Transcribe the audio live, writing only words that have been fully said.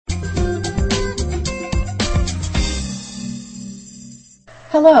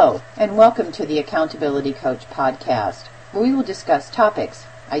Hello, and welcome to the Accountability Coach podcast, where we will discuss topics,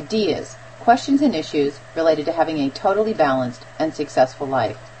 ideas, questions, and issues related to having a totally balanced and successful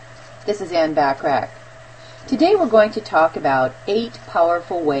life. This is Ann Bachrach. Today we're going to talk about 8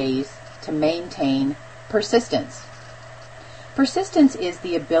 powerful ways to maintain persistence. Persistence is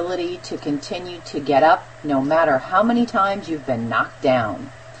the ability to continue to get up no matter how many times you've been knocked down.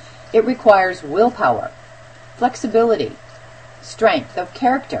 It requires willpower, flexibility, strength of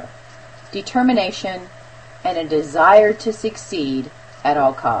character, determination, and a desire to succeed at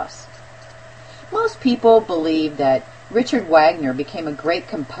all costs. Most people believe that Richard Wagner became a great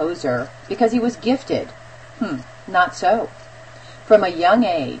composer because he was gifted. Not so. From a young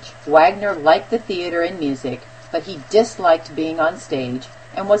age, Wagner liked the theater and music, but he disliked being on stage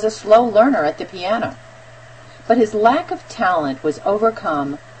and was a slow learner at the piano. But his lack of talent was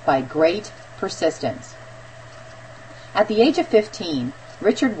overcome by great persistence. At the age of 15,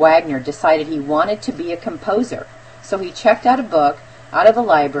 Richard Wagner decided he wanted to be a composer, so he checked out a book out of the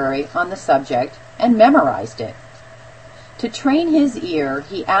library on the subject and memorized it. To train his ear,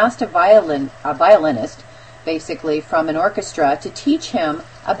 he asked a violinist, basically from an orchestra, to teach him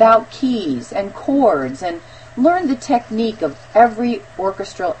about keys and chords and learn the technique of every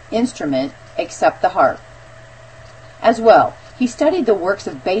orchestral instrument except the harp. As well, he studied the works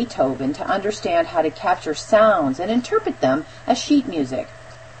of Beethoven to understand how to capture sounds and interpret them as sheet music.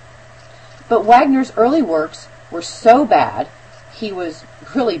 But Wagner's early works were so bad, he was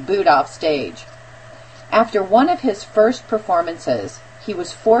really booed off stage. After one of his first performances, he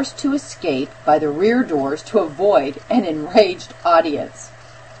was forced to escape by the rear doors to avoid an enraged audience.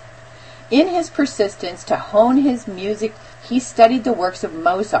 In his persistence to hone his music, he studied the works of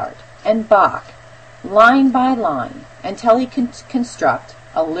Mozart and Bach, line by line, until he can construct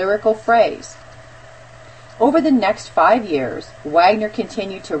a lyrical phrase. Over the next 5 years, Wagner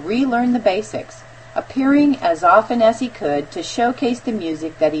continued to relearn the basics, appearing as often as he could to showcase the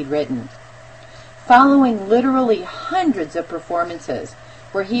music that he'd written. Following literally hundreds of performances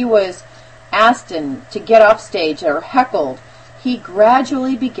where he was asked to get off stage or heckled, he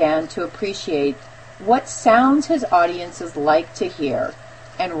gradually began to appreciate what sounds his audiences liked to hear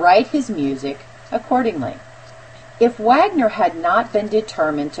and write his music accordingly. If Wagner had not been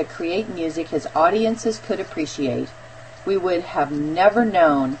determined to create music his audiences could appreciate, we would have never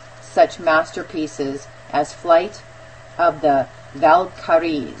known such masterpieces as Flight of the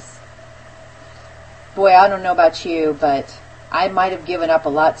Valkyries. Boy, I don't know about you, but I might have given up a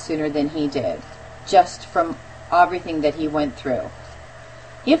lot sooner than he did, just from everything that he went through.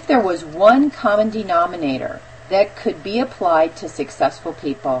 If there was one common denominator that could be applied to successful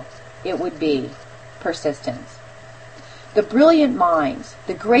people, it would be persistence. The brilliant minds,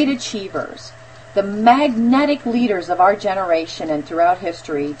 the great achievers, the magnetic leaders of our generation and throughout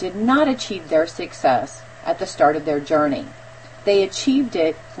history did not achieve their success at the start of their journey. They achieved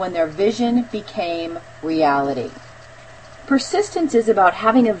it when their vision became reality. Persistence is about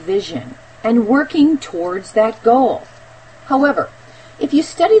having a vision and working towards that goal. However, if you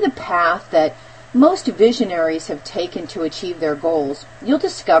study the path that most visionaries have taken to achieve their goals, you'll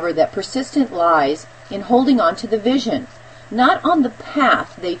discover that persistence lies in holding on to the vision, not on the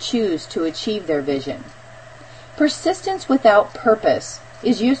path they choose to achieve their vision. Persistence without purpose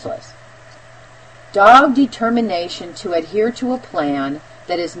is useless. Dogged determination to adhere to a plan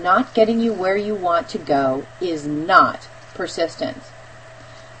that is not getting you where you want to go is not persistence.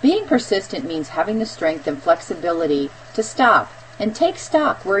 Being persistent means having the strength and flexibility to stop and take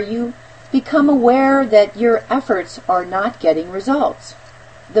stock where you become aware that your efforts are not getting results.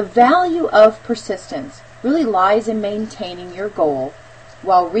 The value of persistence really lies in maintaining your goal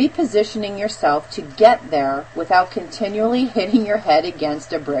while repositioning yourself to get there without continually hitting your head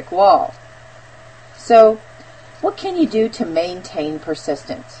against a brick wall. So, what can you do to maintain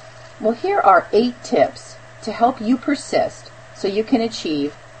persistence? Well, here are 8 tips to help you persist so you can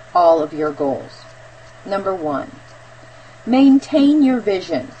achieve all of your goals. Number 1, maintain your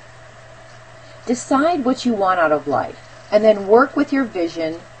vision. Decide what you want out of life, and then work with your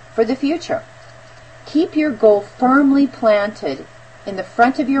vision for the future. Keep your goal firmly planted in the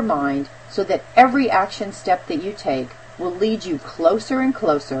front of your mind so that every action step that you take will lead you closer and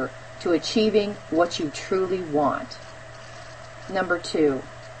closer to achieving what you truly want. Number 2,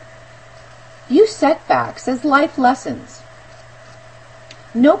 view setbacks as life lessons.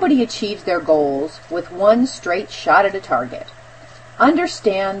 Nobody achieves their goals with one straight shot at a target.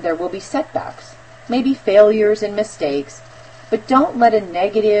 Understand there will be setbacks, maybe failures and mistakes, but don't let a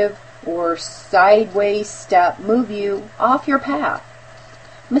negative or sideways step move you off your path.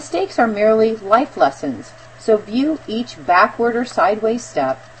 Mistakes are merely life lessons, So view each backward or sideways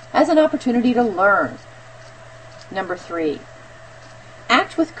step as an opportunity to learn. Number 3,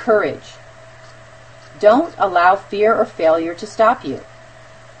 act with courage. Don't allow fear or failure to stop you.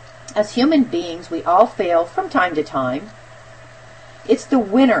 As human beings, we all fail from time to time. It's the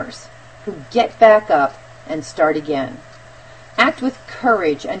winners who get back up and start again. Act with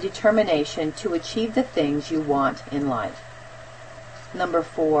courage and determination to achieve the things you want in life. Number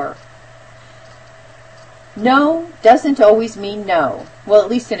 4, no doesn't always mean no. Well, at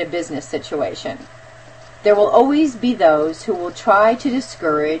least in a business situation. There will always be those who will try to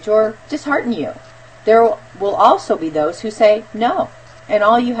discourage or dishearten you. There will also be those who say no, and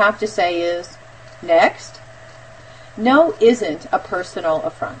all you have to say is, next. No isn't a personal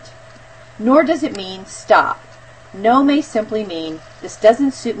affront, nor does it mean stop. No may simply mean, this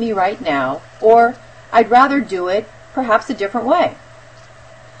doesn't suit me right now, or I'd rather do it perhaps a different way.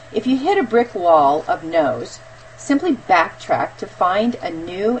 If you hit a brick wall of no's, simply backtrack to find a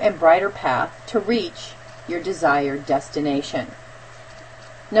new and brighter path to reach your desired destination.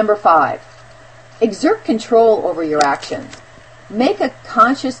 Number 5, exert control over your actions. Make a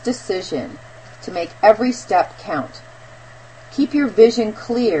conscious decision to make every step count. Keep your vision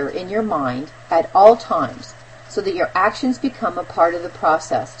clear in your mind at all times so that your actions become a part of the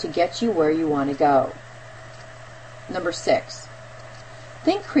process to get you where you want to go. Number 6,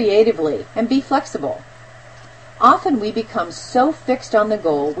 think creatively and be flexible. Often we become so fixed on the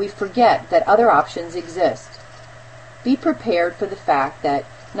goal we forget that other options exist. Be prepared for the fact that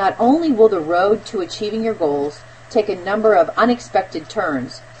not only will the road to achieving your goals take a number of unexpected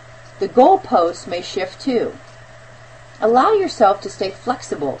turns, the goalposts may shift too. Allow yourself to stay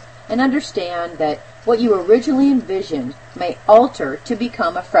flexible and understand that what you originally envisioned may alter to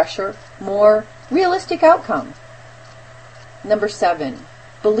become a fresher, more realistic outcome. Number 7,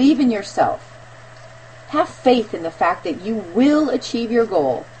 believe in yourself. Have faith in the fact that you will achieve your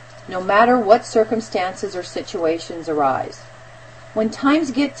goal, no matter what circumstances or situations arise. When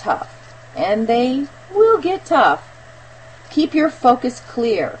times get tough, and they will get tough, keep your focus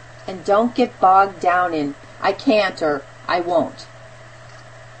clear and don't get bogged down in I can't or I won't.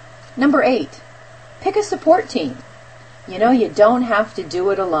 Number 8, pick a support team. You don't have to do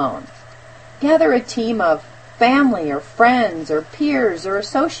it alone. Gather a team of family or friends or peers or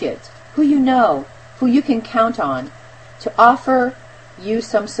associates who you know, who you can count on to offer you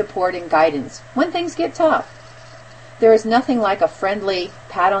some support and guidance when things get tough. There is nothing like a friendly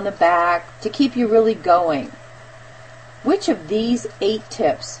pat on the back to keep you really going. Which of these 8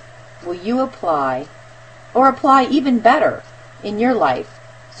 tips will you apply, or apply even better in your life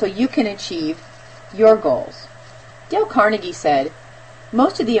so you can achieve your goals? Dale Carnegie said,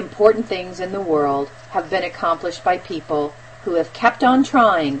 most of the important things in the world have been accomplished by people who have kept on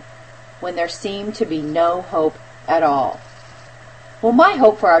trying when there seemed to be no hope at all. Well, my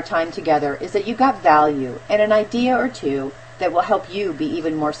hope for our time together is that you got value and an idea or two that will help you be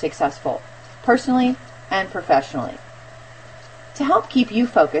even more successful, personally and professionally. To help keep you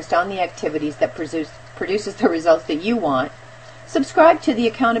focused on the activities that produces the results that you want, subscribe to the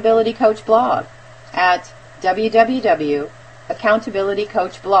Accountability Coach blog at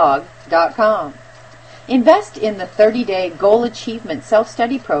www.accountabilitycoachblog.com. Invest in the 30-day Goal Achievement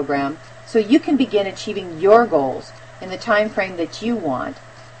Self-Study Program so you can begin achieving your goals in the time frame that you want,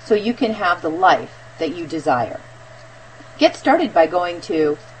 so you can have the life that you desire. Get started by going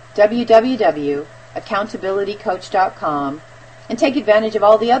to www.accountabilitycoach.com and take advantage of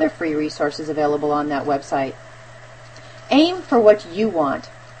all the other free resources available on that website. Aim for what you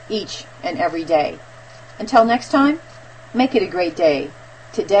want each and every day. Until next time, make it a great day,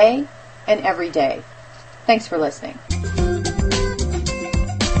 today and every day. Thanks for listening.